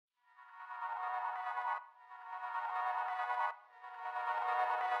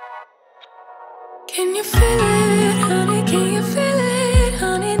Can you feel it, honey? Can you feel it,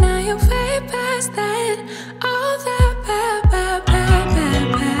 honey? Now you're way past that. All that bad, bad, bad,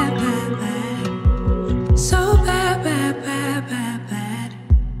 bad, bad, bad, bad. So bad, bad, bad, bad, bad.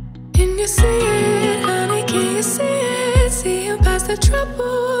 Can you see it, honey? Can you see it? See you past the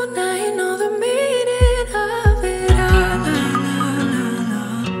trouble. Now you know the meaning of it all.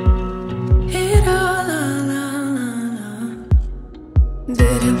 It all.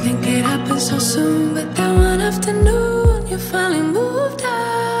 Didn't think it happened so soon, but that one afternoon you finally moved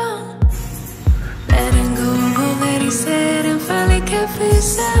on. Letting go of all that he said and finally kept for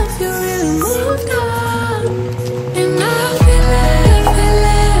yourself. You really moved on. And I feel it, feel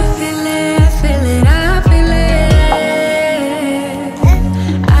it, feel it, feel it. I feel it,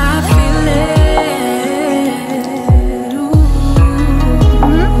 I feel it. Ooh.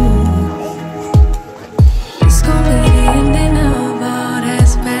 It's gonna be the ending of all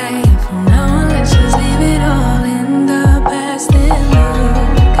that's bad. From now on, let's just leave it all in the past and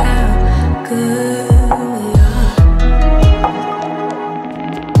look how good we are.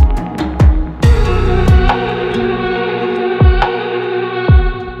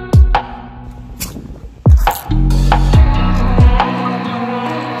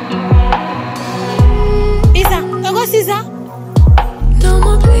 Isa, Enkosi Isa. No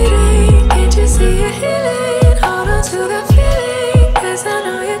more bleeding, can't you see it healing? Hold on to that feeling, 'cause I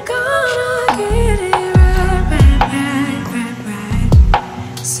know you're gonna get it right, right, right, right, right.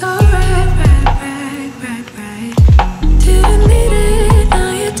 So right, right, right, right, right. Didn't need it, now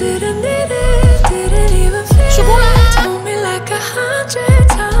you didn't need it. Didn't even feel it. Told me like 100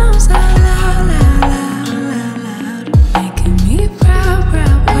 times out loud, loud, loud, loud, loud. Making me proud,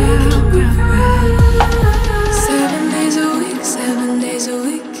 proud, proud, proud, proud. 7 days a week, 7 days a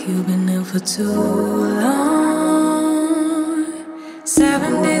week. You've been there for too long.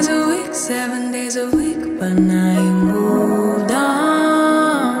 7 days a week, 7 days a week. But now you moved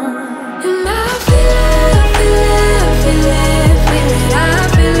on. And I feel it, feel it, feel it, feel it. I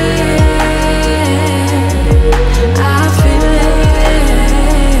feel it, I feel it.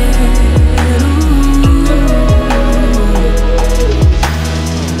 Ooh.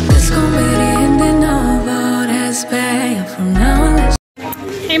 It's gonna be the ending of all that's bad. From now on, let's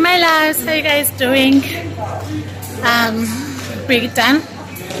Hey my loves, how you guys doing? We're done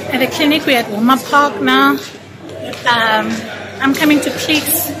at the clinic. We're at Woma Park now. I'm coming to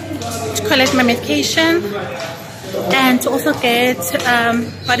Clicks to collect my medication and to also get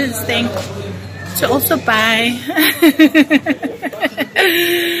what is this thing? To also buy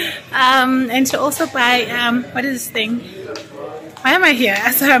and to also buy what is this thing? Why am I here?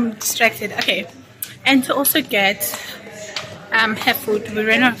 So I'm distracted. Okay, and to also get hair food. We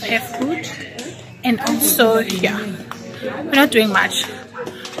ran out of hair food, and also yeah, we're not doing much.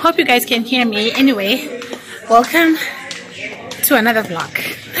 Hope you guys can hear me. Anyway, welcome to another vlog.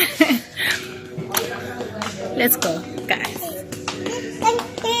 Let's go, guys.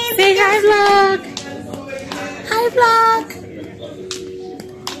 Say hi, vlog. Hi, vlog.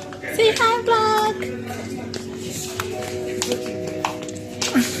 Say hi, vlog.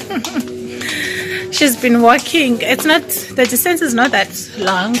 She's been walking. It's not, the distance is not that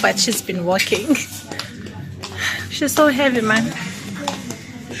long, but she's been walking. She's so heavy, man.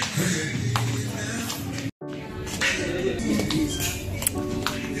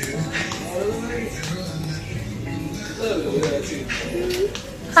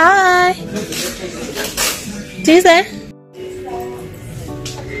 Hi. Do you say?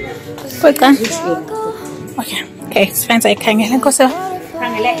 Quick on. Okay. Okay. It's fine. I can't get Enkosi.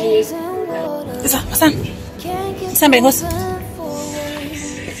 Isa, pasan. Sampai Enkosi.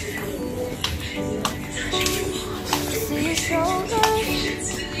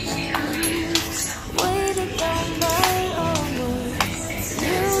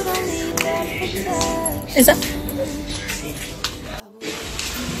 Isa.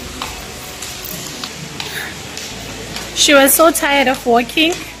 She was so tired of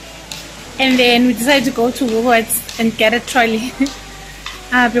walking, and then we decided to go to Woolworths and get a trolley.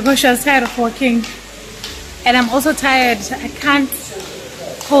 Because she was tired of walking, and I'm also tired. I can't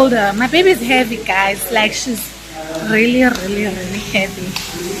hold her. My baby is heavy, guys. Like, she's really, really, really heavy.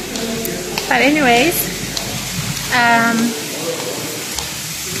 But anyways,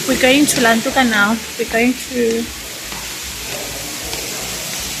 we're going to Lantuka now. We're going to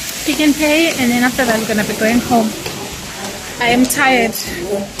Pick and Pay, and then after that we're gonna be going home. I am tired,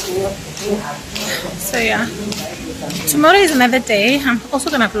 so yeah. Tomorrow is another day. I'm also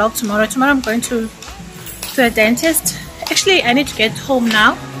gonna vlog tomorrow. Tomorrow I'm going to the dentist. Actually, I need to get home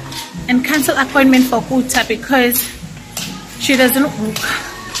now and cancel appointment for Kuta because she doesn't walk.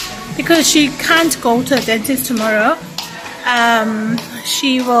 because she can't go to the dentist tomorrow.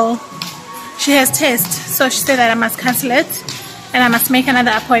 She has tests, so she said that I must cancel it and I must make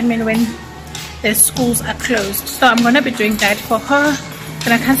another appointment when the schools are closed. So I'm gonna be doing that for her. I'm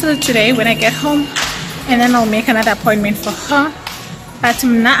gonna cancel it today when I get home, and then I'll make another appointment for her. But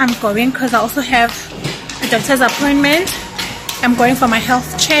now I'm going because I also have a doctor's appointment. I'm going for my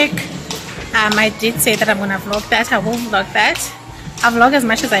health check. I did say that I'm gonna vlog that. I will vlog that. I'll vlog as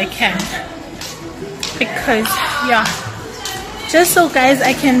much as I can, because yeah, just so guys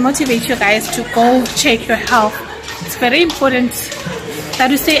I can motivate you guys to go check your health. It's very important that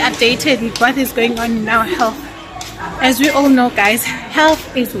you stay updated with what is going on in our health. As we all know, guys,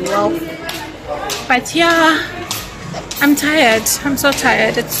 health is wealth. But yeah, I'm tired. I'm so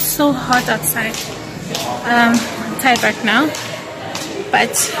tired. It's so hot outside. I'm tired right now,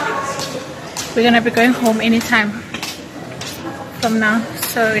 but we're gonna be going home anytime from now,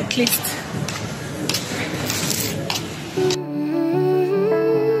 so at least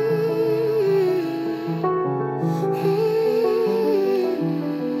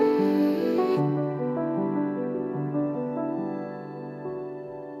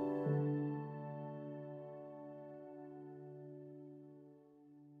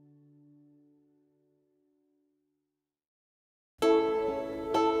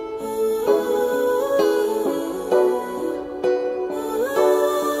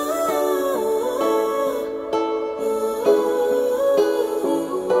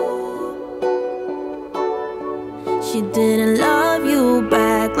She didn't love you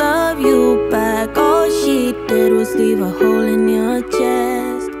back, all she did was leave a hole in your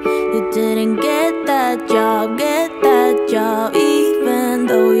chest. You didn't get that job, even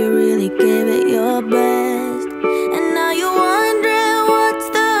though you really gave it your best. And now you're wondering what's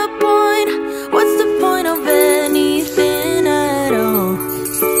the point of anything at all.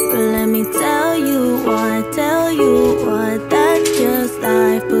 But let me tell you what, that's just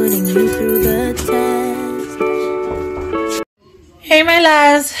life putting you through the test. Hey my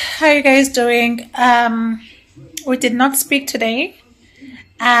loves, how are you guys doing? We did not speak today.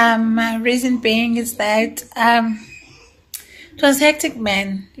 Reason being is that it was hectic,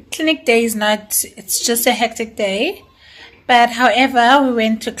 man. Clinic day is not, it's just a hectic day. But however, we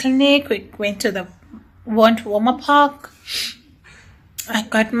went to clinic, we went to the warmer park. I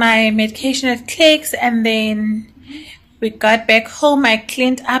got my medication at Clicks, and then we got back home. I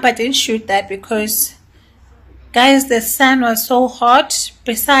cleaned up. I didn't shoot that because guys, the sun was so hot.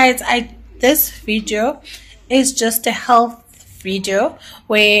 Besides, this video is just a health video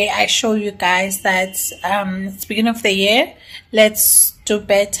where I show you guys that it's the beginning of the year. Let's do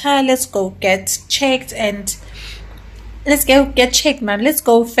better. Let's go get checked, and let's get checked, man. Let's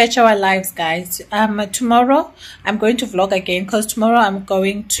go fetch our lives, guys. Tomorrow I'm going to vlog again, because tomorrow I'm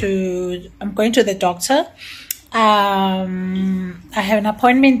going to the doctor. I have an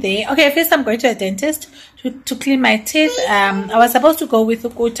appointment there. Okay, first I'm going to a dentist to clean my teeth. I was supposed to go with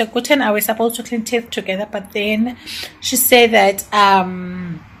Ukuta and I was supposed to clean teeth together, but then she said that I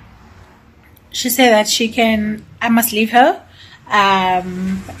must leave her,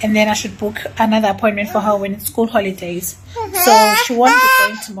 and then I should book another appointment for her when it's school holidays. So she won't be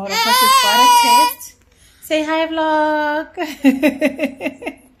going tomorrow because she's got a test. Say hi, vlog.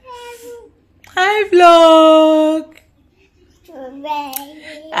 Hi, vlog.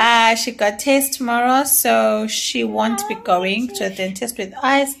 She got test tomorrow, so she won't be going to the dentist with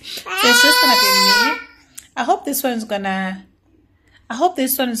us. So it's just gonna be me. I hope this one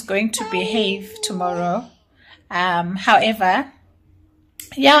is going to behave tomorrow. However,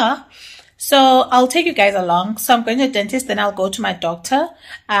 yeah. So I'll take you guys along. So I'm going to the dentist, then I'll go to my doctor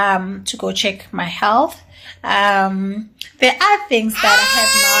to go check my health. There are things that I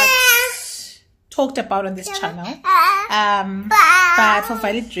have not talked about on this channel, but for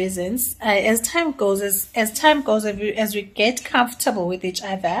valid reasons. As time goes, as we get comfortable with each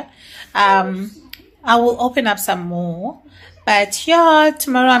other, I will open up some more. But yeah,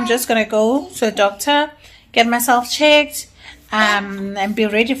 tomorrow I'm just gonna go to the doctor, get myself checked, and be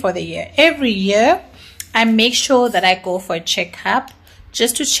ready for the year. Every year I make sure that I go for a checkup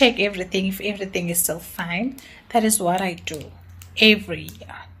just to check everything, if everything is still fine. That is what I do every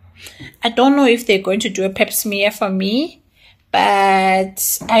year. I don't know if they're going to do a pap smear for me,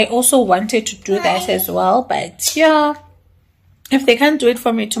 but I also wanted to do that as well. But yeah, if they can't do it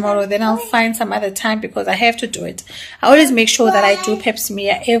for me tomorrow, then I'll find some other time, because I have to do it. I always make sure that I do pap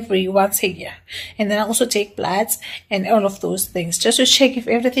smear once a year, and then I also take bloods and all of those things just to check if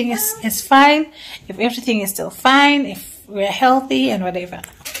everything is fine, if everything is still fine, if we're healthy and whatever.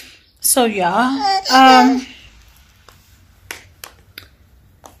 So yeah,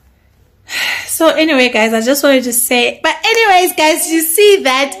 So anyway, guys, I just wanted to say, but anyways, guys, you see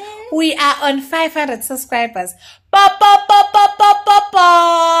that we are on 500 subscribers.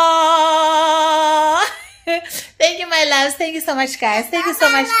 Thank you, my loves. Thank you so much, guys. Thank you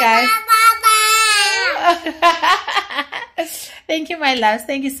so much, guys. Thank you, my loves.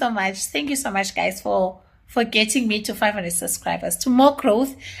 Thank you so much. Thank you so much, guys, for getting me to 500 subscribers. To more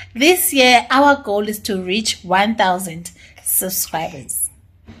growth. This year, our goal is to reach 1,000 subscribers.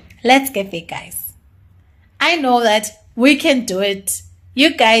 Let's get there, guys. I know that we can do it.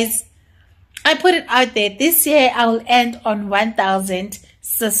 You guys, I put it out there. This year, I will end on 1,000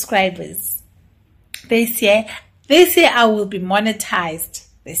 subscribers. This year, I will be monetized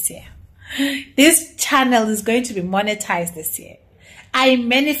this year. This channel is going to be monetized this year. I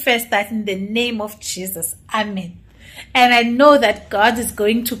manifest that in the name of Jesus. Amen. And I know that God is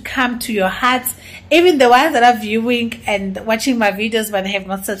going to come to your hearts. Even the ones that are viewing and watching my videos but they have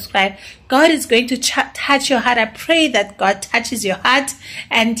not subscribed, God is going to touch your heart. I pray that God touches your heart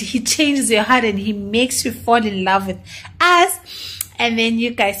and He changes your heart and He makes you fall in love with us. And then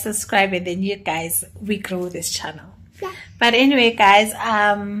you guys subscribe and then you guys, we grow this channel. Yeah. But anyway, guys,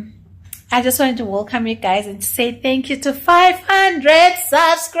 I just wanted to welcome you guys and say thank you to 500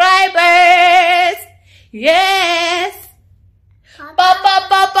 subscribers. Yes.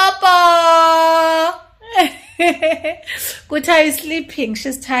 Guta is sleeping.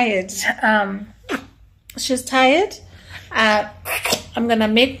 She's tired. She's tired. I'm gonna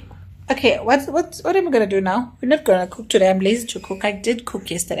make. Okay, what am I gonna do now? We're not gonna cook today. I'm lazy to cook. I did cook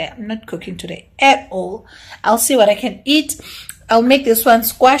yesterday. I'm not cooking today at all. I'll see what I can eat. I'll make this one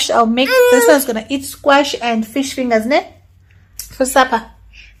squash. This one's gonna eat squash and fish fingers, ne? For supper.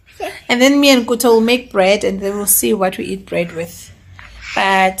 And then me and Guta will make bread and then we'll see what we eat bread with.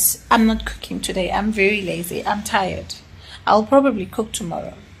 But I'm not cooking today. I'm very lazy. I'm tired. I'll probably cook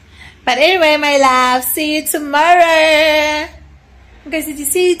tomorrow. But anyway, my love, see you tomorrow. Okay, so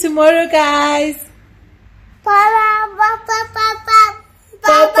see you tomorrow, guys.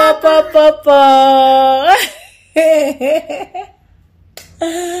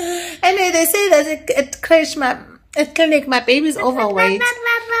 Anyway, they say that at clinic my baby's overweight.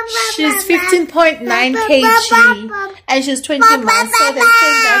 She's 15.9 kg and she's 20 months, so they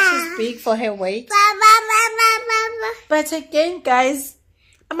think that she's big for her weight. But again, guys,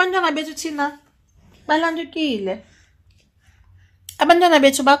 abantwana bethu thina balandukile. Abantwana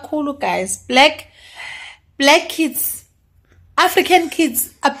bethu bakhulu, guys. Black kids, African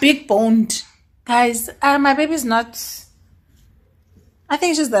kids are big boned, guys. My baby's not. I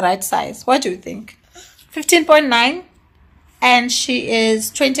think she's the right size. What do you think? 15.9 and she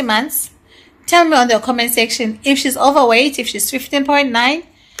is 20 months. Tell me on the comment section if she's overweight, if she's 15.9.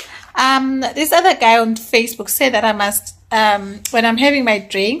 This other guy on Facebook said that I must, when I'm having my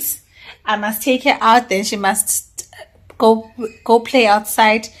drinks, I must take her out, then she must go play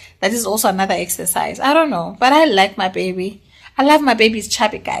outside. That is also another exercise. I don't know, but I like my baby. I love my baby's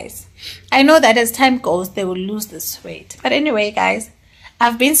chubby, guys. I know that as time goes, they will lose this weight. But anyway, guys,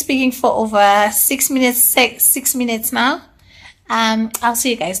 I've been speaking for over 6 minutes now. I'll see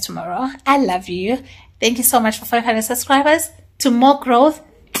you guys tomorrow. I love you. Thank you so much for 500 subscribers. To more growth.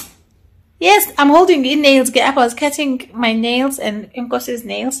 Yes, I'm holding in nails. I was cutting my nails and Enkosi's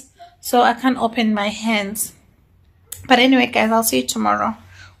nails, so I can't open my hands. But anyway, guys, I'll see you tomorrow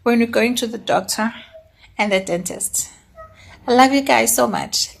when we're going to the doctor and the dentist. I love you guys so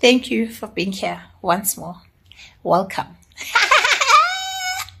much. Thank you for being here once more. Welcome.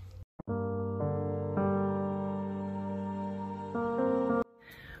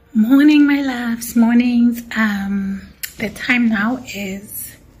 Morning, my loves. Mornings. The time now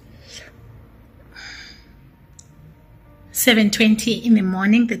is 7:20 in the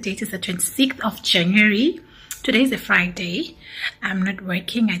morning. The date is the 26th of January. Today is a Friday. I'm not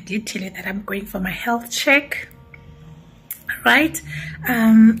working. I did tell you that I'm going for my health check. Right?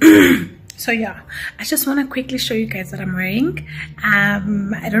 So yeah, I just want to quickly show you guys what I'm wearing.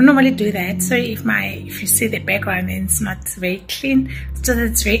 I don't normally do that. Sorry if you see the background and it's not very clean. It's just that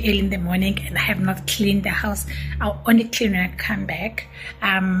it's very early in the morning and I have not cleaned the house. I'll only clean when I come back.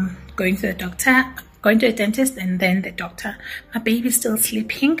 Going to the doctor, going to a dentist, and then the doctor. My baby's still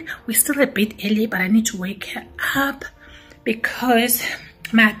sleeping. We're still a bit early, but I need to wake her up because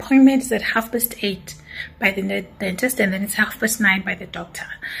my appointment is at 8:30 by the dentist, and then it's 9:30 by the doctor.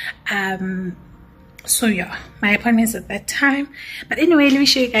 So yeah, my appointment is at that time. But anyway, let me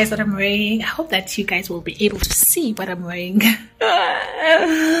show you guys what I'm wearing. I hope that you guys will be able to see what I'm wearing.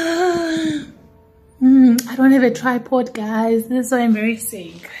 I don't have a tripod, guys. This is why I'm very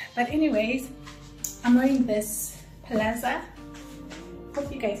sick. But anyways, I'm wearing this palazzo. Hope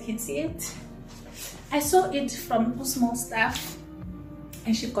you guys can see it. I saw it from Small Stuff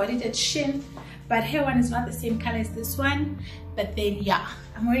and she got it at Shein, but her one is not the same color as this one. But then yeah,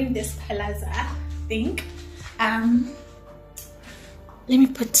 I'm wearing this palazzo thing. Let me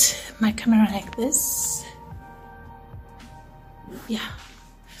put my camera like this. Yeah,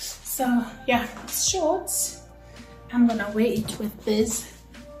 so yeah, it's shorts. I'm gonna wear it with these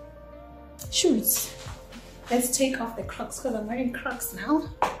shoes. Let's take off the Crocs because I'm wearing Crocs now.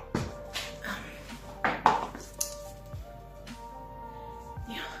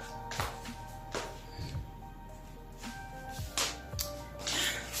 Yeah.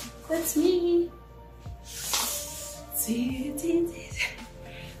 That's me.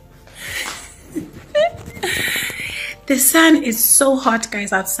 The sun is so hot,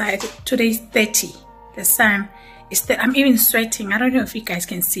 guys, outside. Today's 30. The sun is I'm even sweating. I don't know if you guys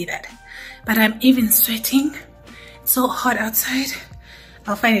can see that, but I'm even sweating. It's so hot outside.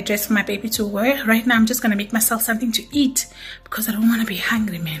 I'll find a dress for my baby to wear. Right now I'm just gonna make myself something to eat because I don't want to be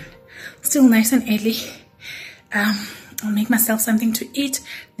hungry, man. Still nice and early. I'll make myself something to eat.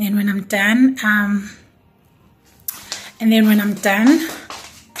 Then when I'm done, I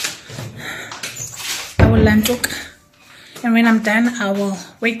will lantuk. And when I'm done, I will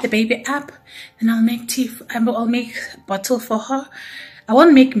wake the baby up and I'll make tea. I'll make a bottle for her. I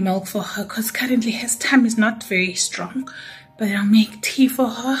won't make milk for her because currently her stomach is not very strong. But I'll make tea for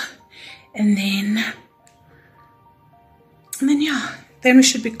her. And then yeah, then we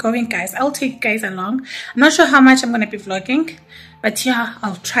should be going, guys. I'll take you guys along. I'm not sure how much I'm going to be vlogging. But yeah,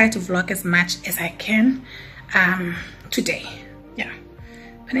 I'll try to vlog as much as I can today. Yeah.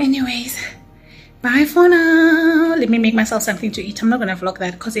 But anyways, bye for now. Let me make myself something to eat. I'm not gonna vlog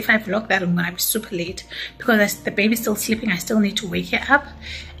that because if I vlog that, I'm gonna be super late because the baby's still sleeping. I still need to wake her up,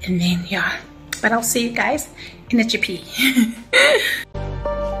 and then yeah. But I'll see you guys in the GP.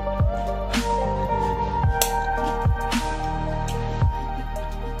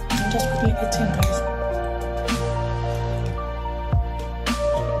 I'm just quickly eating, guys.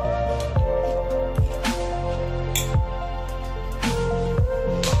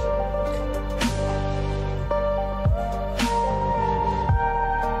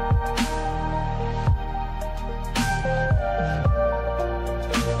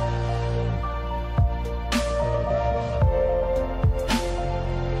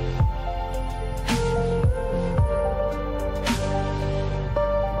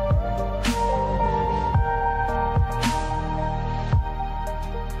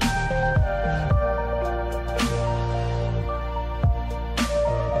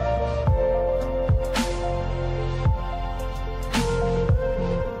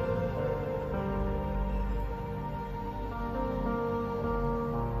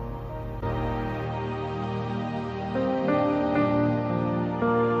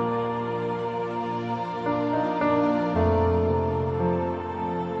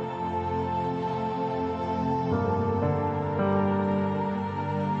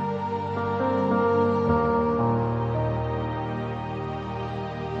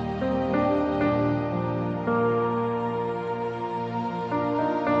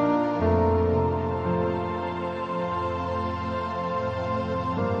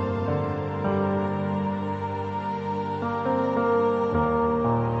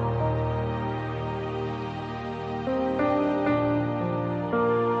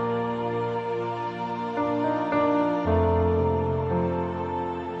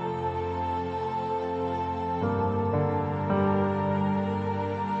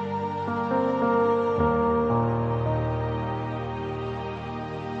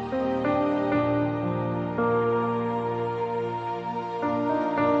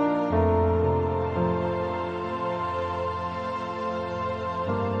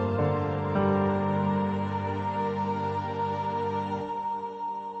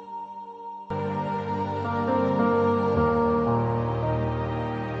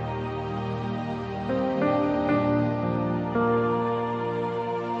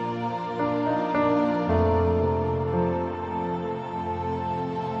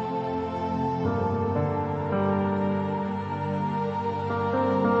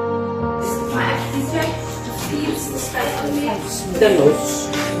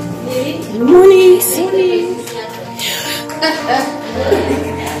 Morning.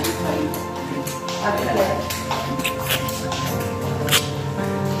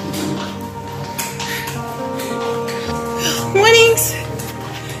 Mornings.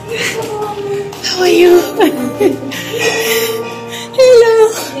 How are you? Hello.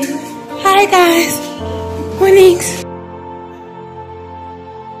 Hi guys. Mornings.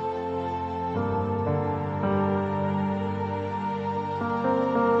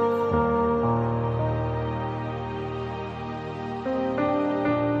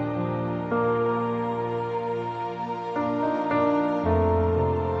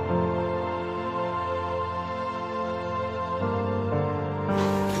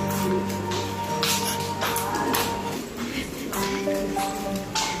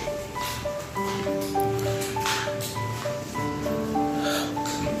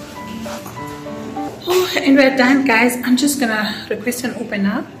 And we're done, guys. I'm just gonna request an Uber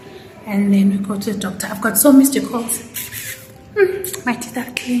now, and then we go to the doctor. I've got so missed calls. My teeth are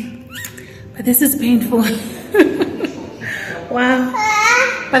clean, but this is painful. Wow,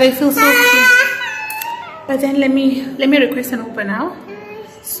 but I feel so clean. But then let me request an Uber now,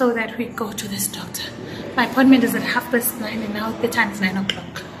 so that we go to this doctor. My appointment is at 9:30, and now the time is 9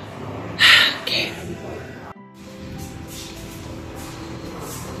 o'clock. Okay.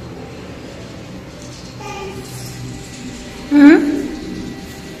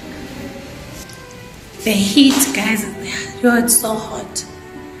 The heat, guys, it's so hot.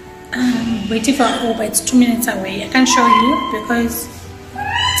 Waiting for Uber. It's 2 minutes away. I can't show you because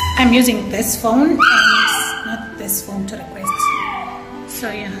I'm using this phone and not this phone to request. So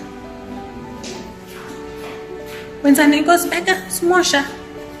yeah. When something goes back, smosha.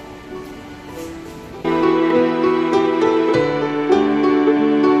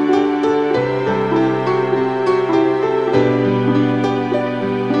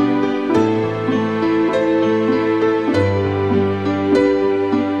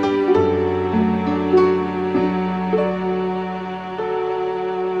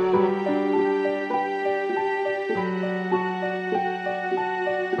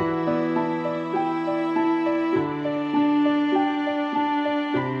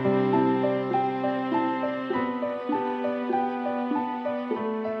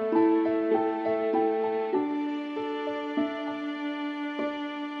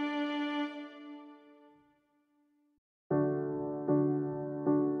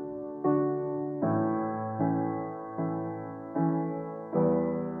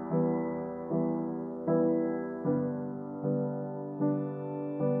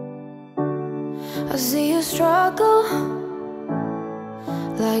 I see you struggle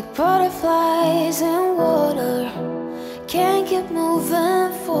like butterflies in water, can't keep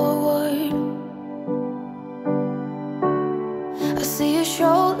moving forward. I see your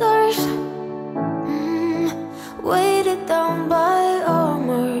shoulders weighted down by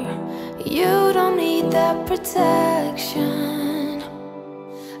armor. You don't need that protection.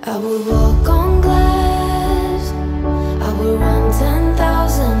 I would walk on glass, I would run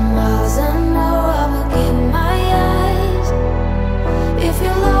 10,000 miles and more. I would give my eyes if you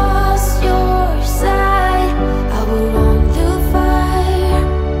lost your sight. I would run through fire,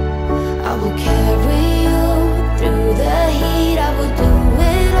 I would carry you through the heat. I would do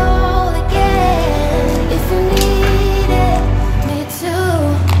it all again if you needed me to.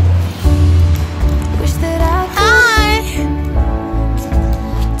 Wish that I could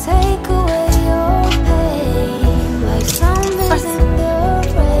take away your pain like sunbeams in the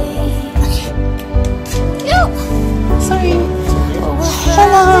rain. Sorry.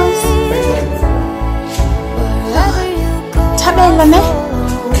 Hello. Tabela, ne?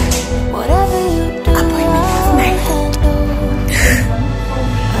 Whatever you do, Appointment at 9.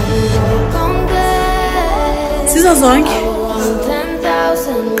 Sizo zonke.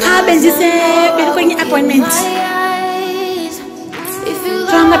 Benzise kwenye appointment.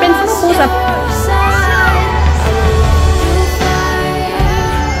 Jona benzise kuza.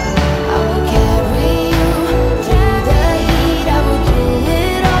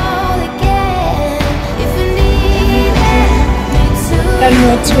 Dan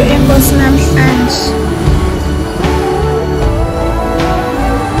wordt we Enkosi namhlanje.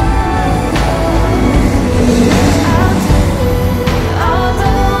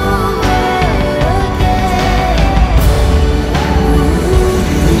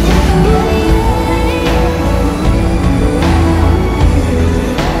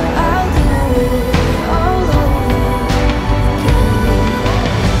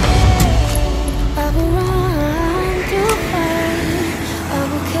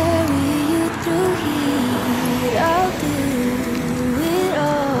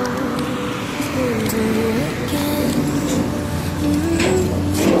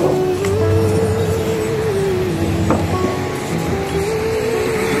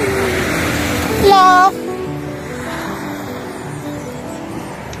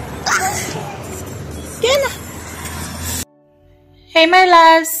 Hey my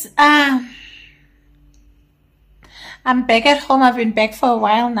loves, I'm back at home. I've been back for a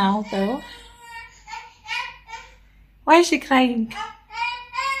while now though. Why is she crying?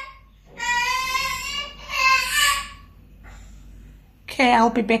 Okay,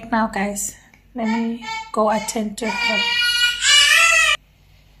 I'll be back now guys. Let me go attend to her.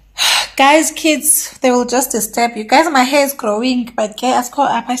 Guys, kids, they will just disturb you. Guys, my hair is growing, but guys,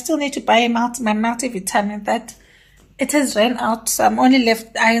 I still need to buy my multivitamin that it has ran out, so I'm only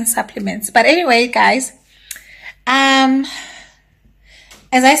left iron supplements. But anyway, guys, as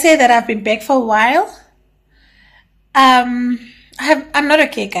I say that I've been back for a while, I'm not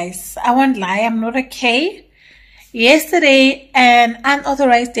okay, guys. I won't lie, I'm not okay. Yesterday, an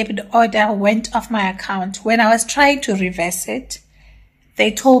unauthorized debit order went off my account. When I was trying to reverse it,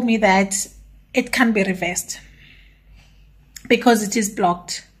 they told me that it can't be reversed because it is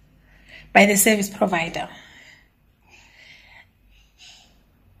blocked by the service provider.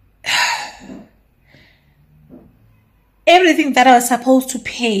 Everything that I was supposed to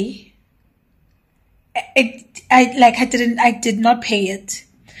pay, I did not pay it.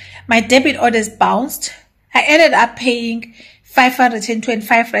 My debit orders bounced. I ended up paying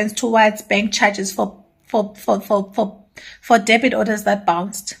 525 rands towards bank charges for debit orders that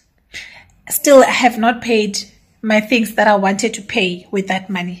bounced. Still, I have not paid my things that I wanted to pay with that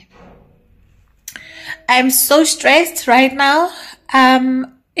money. I'm so stressed right now.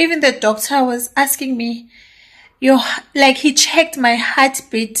 Even the doctor was asking me, he checked my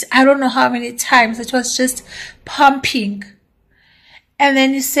heartbeat. I don't know how many times. It was just pumping. And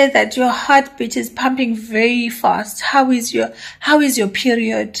then he said that your heartbeat is pumping very fast. How is your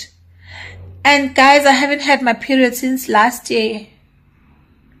period? And guys, I haven't had my period since last year.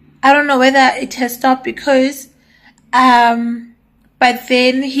 I don't know whether it has stopped because, but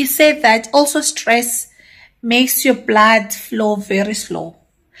then he said that also stress makes your blood flow very slow.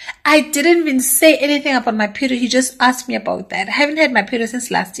 I didn't even say anything about my period. He just asked me about that. I haven't had my period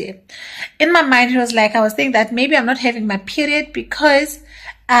since last year. In my mind, it was like, I was thinking that maybe I'm not having my period because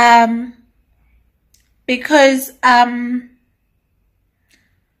I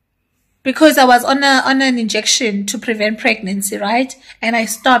was on an injection to prevent pregnancy, right? And I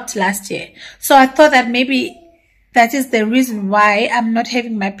stopped last year. So I thought that maybe that is the reason why I'm not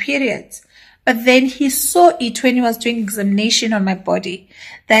having my periods. But then he saw it when he was doing examination on my body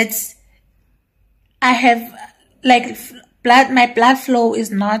that I have my blood flow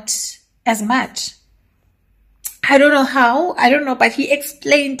is not as much. I don't know how, I don't know, but he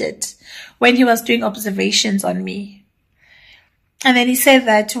explained it when he was doing observations on me. And then he said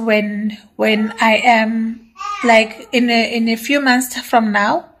that when I am in a few months from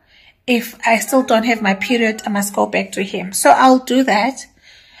now, if I still don't have my period, I must go back to him. So I'll do that.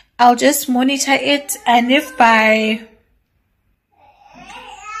 I'll just monitor it, and if by,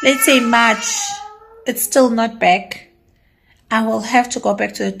 let's say, March, it's still not back, I will have to go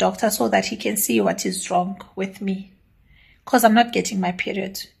back to the doctor so that he can see what is wrong with me. Because I'm not getting my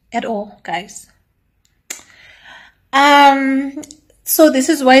period at all, guys. So this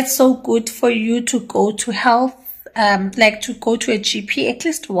is why it's so good for you to go to health, to go to a GP at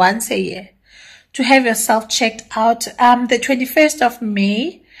least once a year to have yourself checked out. The 21st of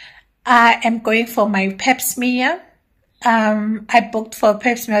May, I am going for my pap smear. I booked for a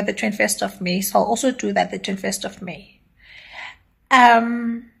pap smear the 21st of May, so I'll also do that the 21st of May.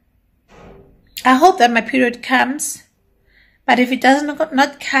 I hope that my period comes, but if it does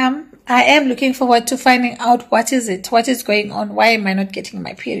not come, I am looking forward to finding out what is going on. Why am I not getting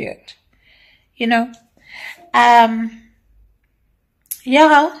my period? Yeah.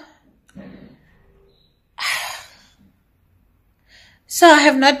 So I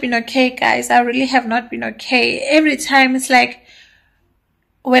have not been okay, guys. I really have not been okay. Every time it's like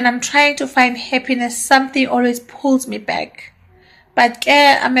when I'm trying to find happiness, something always pulls me back. But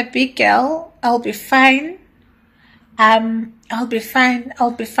I'm a big girl. I'll be fine. I'll be fine.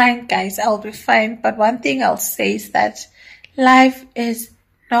 I'll be fine, guys. I'll be fine. But one thing I'll say is that life is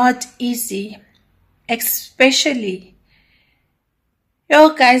not easy. Especially,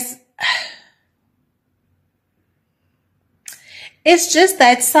 guys, it's just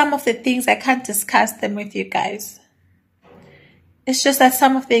that some of the things I can't discuss them with you guys. It's just that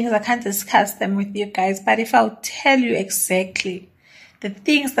some of the things I can't discuss them with you guys. But if I'll tell you exactly the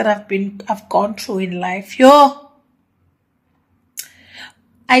things that I've gone through in life,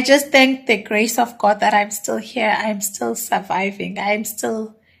 I just thank the grace of God that I'm still here. I'm still surviving. I'm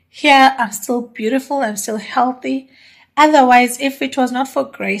still here. I'm still beautiful. I'm still healthy. Otherwise, if it was not for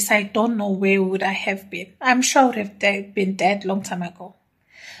grace, I don't know where would I have been. I'm sure I would have been dead long time ago.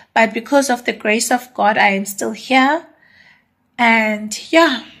 But because of the grace of God, I am still here. And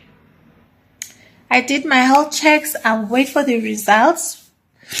yeah, I did my health checks. I'll wait for the results.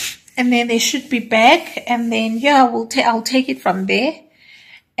 And then they should be back. And then, yeah, I'll take it from there.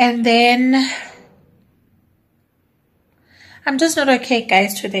 And then I'm just not okay,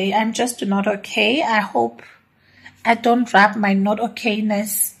 guys, today. I'm just not okay. I hope I don't wrap my not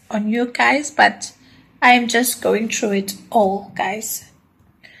okayness on you guys, but I am just going through it all, guys.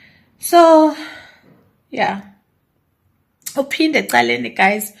 So, yeah. Uphinde caleni,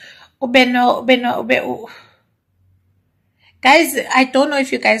 guys. Guys, I don't know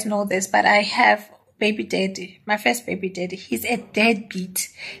if you guys know this, but I have baby daddy, my first baby daddy, he's a deadbeat.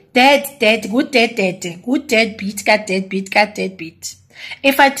 Good deadbeat, got deadbeat.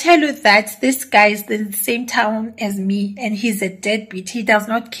 If I tell you that this guy is in the same town as me and he's a deadbeat, he does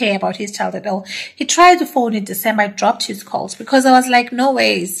not care about his child at all. He tried to phone in December, I dropped his calls because I was like, no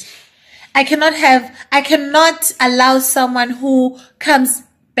ways. I cannot allow someone who comes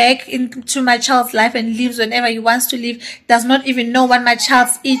back into my child's life and leaves whenever he wants to leave, does not even know what my child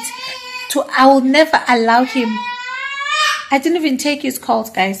eats. I will never allow him. I didn't even take his calls,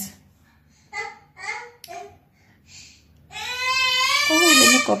 guys.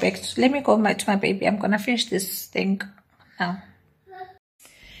 Oh, let me go to my baby. I'm gonna finish this thing now.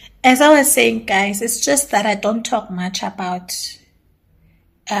 As I was saying, guys, it's just that I don't talk much about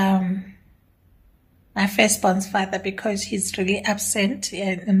my firstborn's father because he's really absent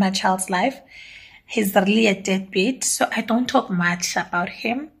in my child's life. He's really a deadbeat, so I don't talk much about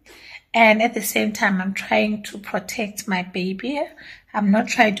him. And at the same time, I'm trying to protect my baby. I'm not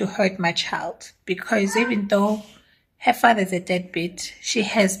trying to hurt my child because even though her father is a deadbeat, she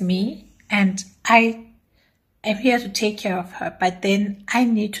has me and I am here to take care of her. But then I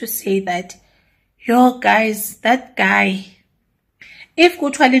need to say that, yo guys, that guy, if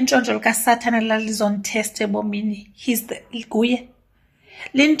kuthiwa lintshontsho likaSathane elalizonitesta ebomini, he's the guye.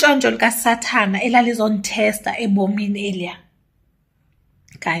 Lintshontsho likaSathane elalizonitesta ebomini elia.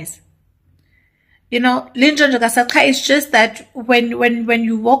 Guys, you know, lintshontsho likaSathane is just that when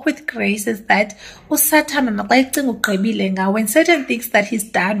you walk with grace, is that uSathane naxa ugqibile ngawe, when certain things that he's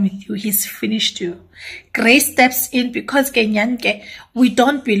done with you, he's finished you. Grace steps in because we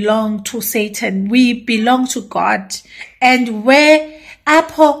don't belong to Satan, we belong to God. And where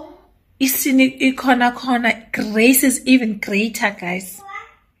apho isini ikona, grace is even greater, guys.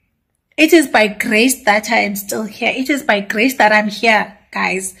 It is by grace that I am still here. It is by grace that I'm here,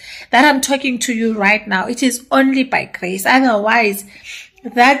 guys, that I'm talking to you right now. It is only by grace. Otherwise,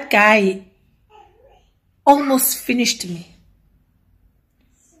 that guy almost finished me.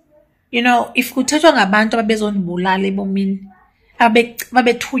 You know, if kuthethwa ngabantu ababezondibulala ebomini,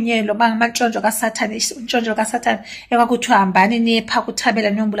 babethunyelwa bangamantshontsho kaSathane, intshontsho kaSathane ekwakuthiwa hambani niye phaa kuthabela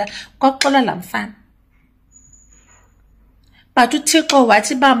niyombulala, kwakuxola laa mfana. But uThixo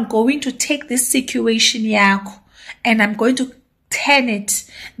wathi uba I'm going to take this situation yakho and I'm going to turn it,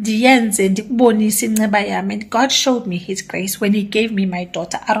 ndiyenze ndikubonise inceba yami. And God showed me his grace when he gave me my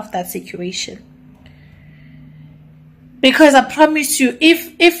daughter out of that situation. Because I promise you,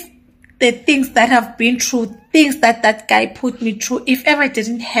 if the things that I've been through, things that that guy put me through, if ever I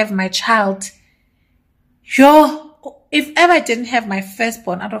didn't have my child, if ever I didn't have my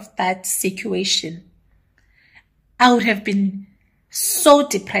firstborn out of that situation, I would have been so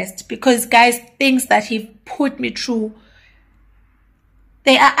depressed. Because, guys, things that he put me through,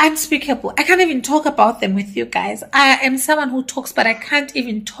 they are unspeakable. I can't even talk about them with you guys. I am someone who talks, but I can't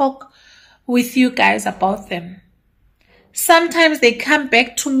even talk with you guys about them. Sometimes they come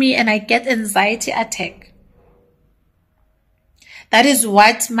back to me and I get anxiety attack. That is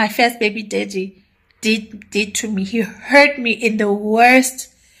what my first baby daddy did to me. He hurt me in the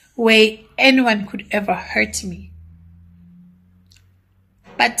worst way anyone could ever hurt me.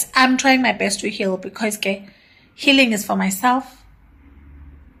 But I'm trying my best to heal because healing is for myself.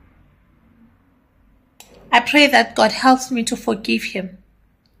 I pray that God helps me to forgive him.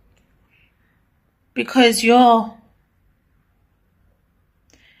 Because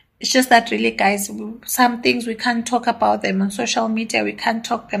it's just that really, guys, some things we can't talk about them on social media. We can't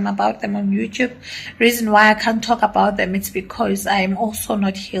talk about them on YouTube. Reason why I can't talk about them, it's because I am also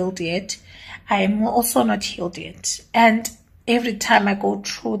not healed yet. And every time I go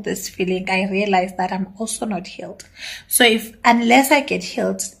through this feeling, I realize that I'm also not healed. So unless I get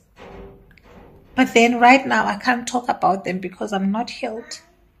healed, but then right now I can't talk about them because I'm not healed.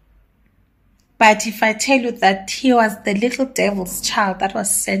 But if I tell you that he was the little devil's child that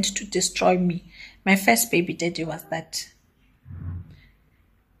was sent to destroy me, my first baby daddy was that.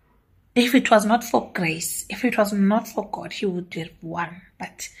 If it was not for grace, if it was not for God, he would have won.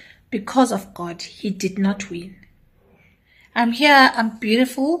 But because of God, he did not win. I'm here, I'm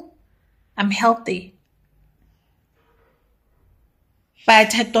beautiful, I'm healthy.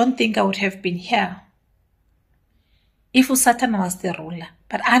 But I don't think I would have been here if Satan was the ruler.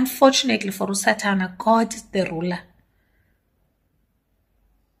 But unfortunately for Satan, God is the ruler.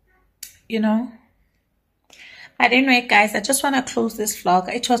 You know? But anyway, guys, I just want to close this vlog.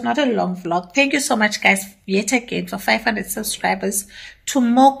 It was not a long vlog. Thank you so much, guys, yet again for 500 subscribers, to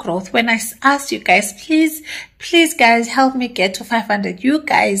more growth. When I asked you guys, please, guys, help me get to 500. You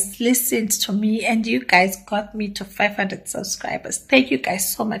guys listened to me and you guys got me to 500 subscribers. Thank you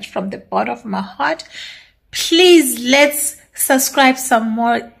guys so much from the bottom of my heart. Please, let's subscribe some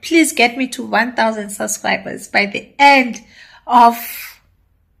more. Please get me to 1,000 subscribers by the end of...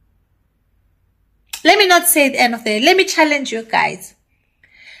 Let me not say the end of the year. Let me challenge you guys.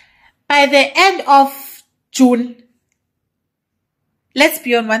 By the end of June, let's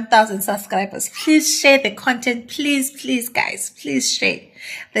be on 1,000 subscribers. Please share the content. Please, guys. Please share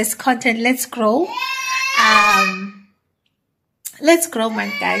this content. Let's grow. Let's grow,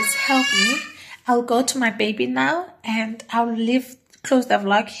 man, guys. Help me. I'll go to my baby now and I'll close the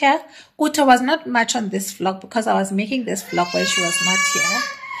vlog here. Uta was not much on this vlog because I was making this vlog when she was not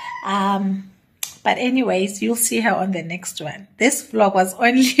here. But anyways, you'll see her on the next one. This vlog was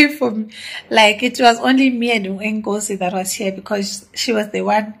only for me, like it was only me and Enkosi that was here because she was the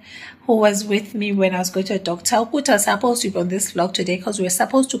one who was with me when I was going to a doctor. Ukuta was supposed to be on this vlog today because we were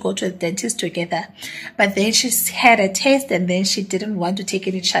supposed to go to the dentist together. But then she had a test and then she didn't want to take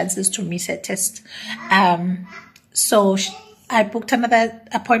any chances to miss her test. So I booked another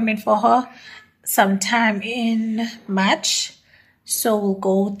appointment for her sometime in March. So we'll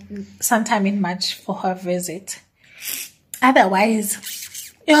go sometime in March for her visit.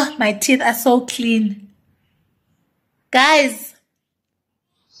 Otherwise, oh, my teeth are so clean. Guys,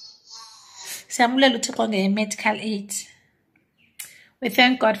 medical aid. We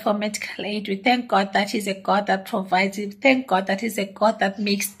thank God for medical aid. We thank God that He's a God that provides. We thank God that He's a God that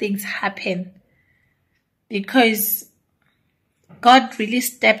makes things happen. Because God really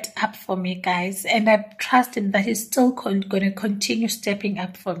stepped up for me, guys, and I trust Him that He's still going to continue stepping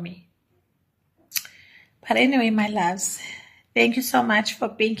up for me. But anyway, my loves, thank you so much for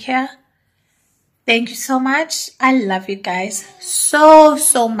being here. Thank you so much. I love you guys so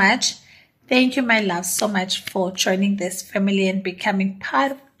much. Thank you, my love, so much for joining this family and becoming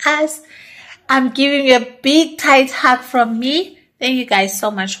part of us. I'm giving you a big, tight hug from me. Thank you guys so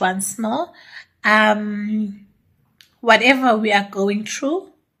much once more. Whatever we are going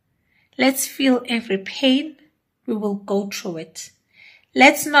through, let's feel every pain. We will go through it.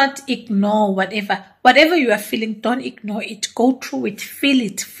 Let's not ignore whatever you are feeling. Don't ignore it. Go through it. Feel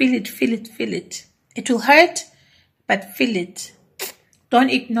it. Feel it. Feel it. Feel it. It will hurt, but feel it.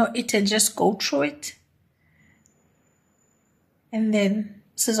 Don't ignore it and just go through it. And then,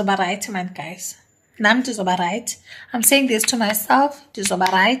 sizoba man, guys. Nam tizoba. I'm saying this to myself.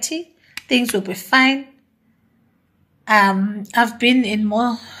 Tizoba. Things will be fine. I've been in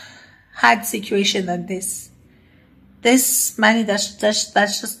more hard situation than this. This money that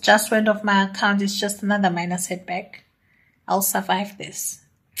just went off my account is just another minor setback. I'll survive this.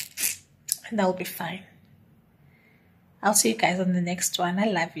 And I'll be fine. I'll see you guys on the next one. I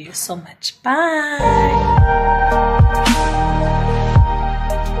love you so much. Bye.